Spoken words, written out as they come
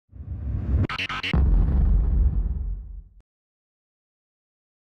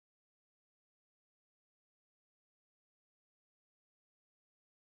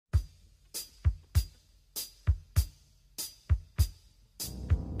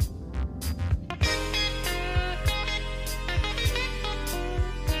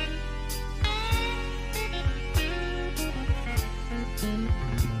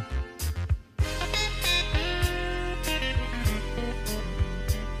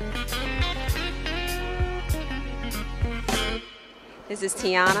This is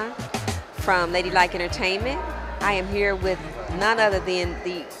Tiana from Ladylike Entertainment. I am here with none other than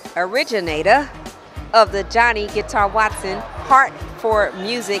the originator of the Johnny Guitar Watson Heart for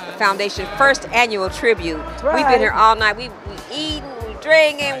Music Foundation first annual tribute. Right. We've been here all night. We eating, we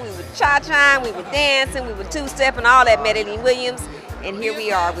drinking, we were cha-chaing, we were dancing, we were two-stepping, all that Medellin Williams. And here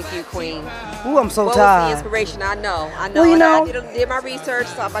we are with you, Queen. Ooh, I'm so what tired. What was the inspiration? I know. Well, you know, I did my research,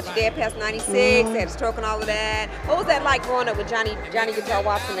 saw about your dad passed 96, had a stroke and all of that. What was that like growing up with Johnny Guitar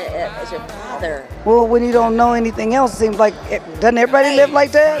Watson as your father? Well, when you don't know anything else, it seems like, doesn't everybody live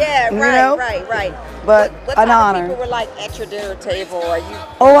like that? Yeah, you right, know? right. But what an type honor. Of people were like at your dinner table? Or you?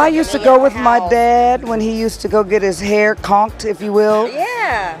 Oh, I used to go with my dad when he used to go get his hair conked, if you will.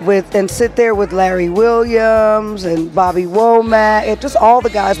 Yeah. And sit there with Larry Williams and Bobby Womack. Just all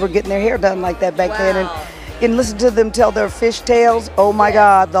the guys were getting their hair done like that back then. And listen to them tell their fish tales. Oh my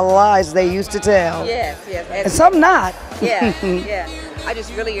God, the lies they used to tell. Yes. And some not. Yeah. I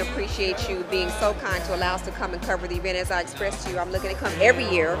just really appreciate you being so kind to allow us to come and cover the event. As I expressed to you, I'm looking to come every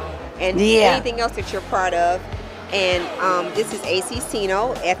year and anything else that you're part of. And this is AC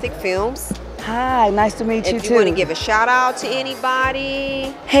Sino, Ethic Films. Hi, nice to meet you too. If you want to give a shout out to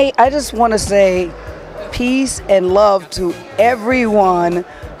anybody. Hey, I just want to say peace and love to everyone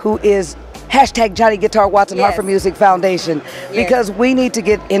who is hashtag Johnny Guitar Watson Heart for Music Foundation, because we need to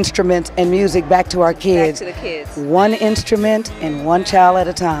get instruments and music back to our kids. Back to the kids. One instrument and one child at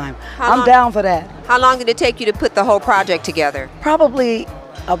a time. I'm down for that. How long did it take you to put the whole project together? Probably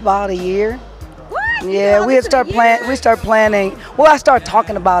about a year. What? Yeah, we start planning. Well, I started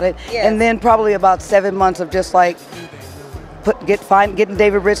talking about it, and then probably about 7 months of just like getting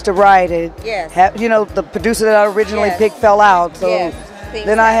David Rich to write it. Yes. You know, the producer that I originally picked fell out, so.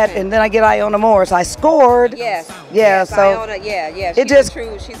 Then I get Iona Morris. I scored. Yes. So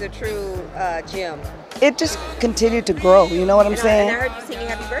Iona, she's a true gem. It just continued to grow. You know what I'm saying? And I heard you singing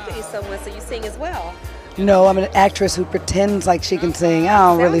 "Happy Birthday" to someone, so you sing as well. No, I'm an actress who pretends like she can sing. I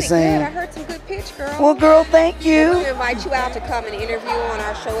don't really sing. Good. I heard some good pitch, girl. Well, girl, thank you. We're going to invite you out to come and interview on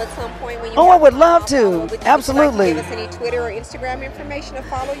our show at some point. When you I would love to. Absolutely. Would you like to give us any Twitter or Instagram information to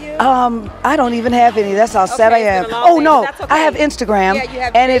follow you? I don't even have any. That's how sad I am. Oh, no. I have Instagram. Yeah, you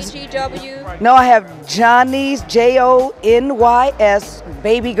have JGW? No, I have Johnny's, Jonys,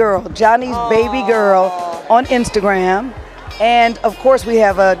 Baby Girl. Johnny's Baby Girl on Instagram. And, of course, we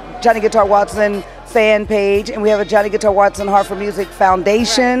have a Johnny Guitar Watson fan page, and we have a Johnny Guitar Watson Heart for Music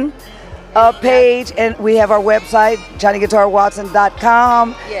Foundation page, and we have our website,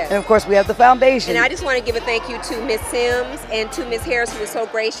 JohnnyGuitarWatson.com, and of course we have the foundation. And I just want to give a thank you to Miss Sims and to Miss Harris, who was so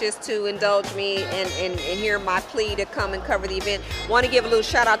gracious to indulge me and hear my plea to come and cover the event. Want to give a little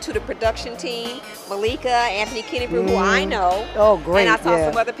shout out to the production team, Malika, Anthony Kennedy, who I know. Oh, great. And I saw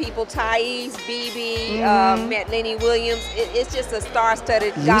some other people, Thais, BB, met Lenny Williams. It's just a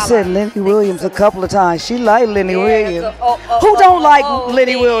star-studded gala. You said Lenny Williams a couple of times. She liked Lenny Williams. Who don't like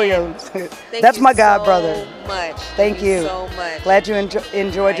Lenny Williams? That's my god brother. Thank you so much. Glad you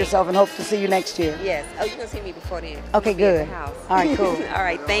enjoyed yourself, and hope to see you next year. Yes. Oh, you're gonna see me before then. Okay, good. All right, cool. All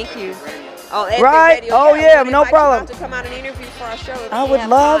right, thank you. Oh, right. Oh, yeah, no problem. To come out and interview for our show. I would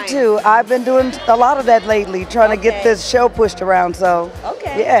love to. I've been doing a lot of that lately, trying to get this show pushed around. So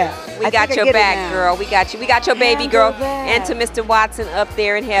yeah, we got your back, girl. We got you. We got your baby girl. And to Mr. Watson up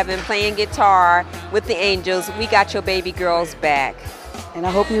there in heaven playing guitar with the angels, we got your baby girl's back. And I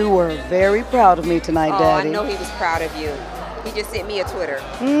hope you were very proud of me tonight, Daddy. I know he was proud of you. He just sent me a Twitter.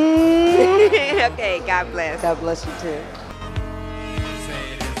 Okay, God bless. God bless you too.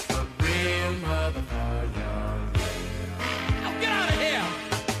 Get out of here!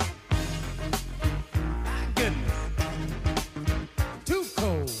 My goodness. Too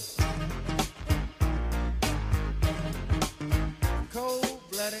cold.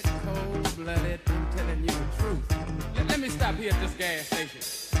 Cold-blooded, I'm telling you the truth. Let me stop here at this gas station.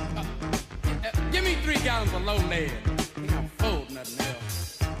 Give me 3 gallons of low lead. Ain't no fold, nothing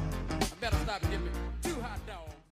else. I better stop and get me...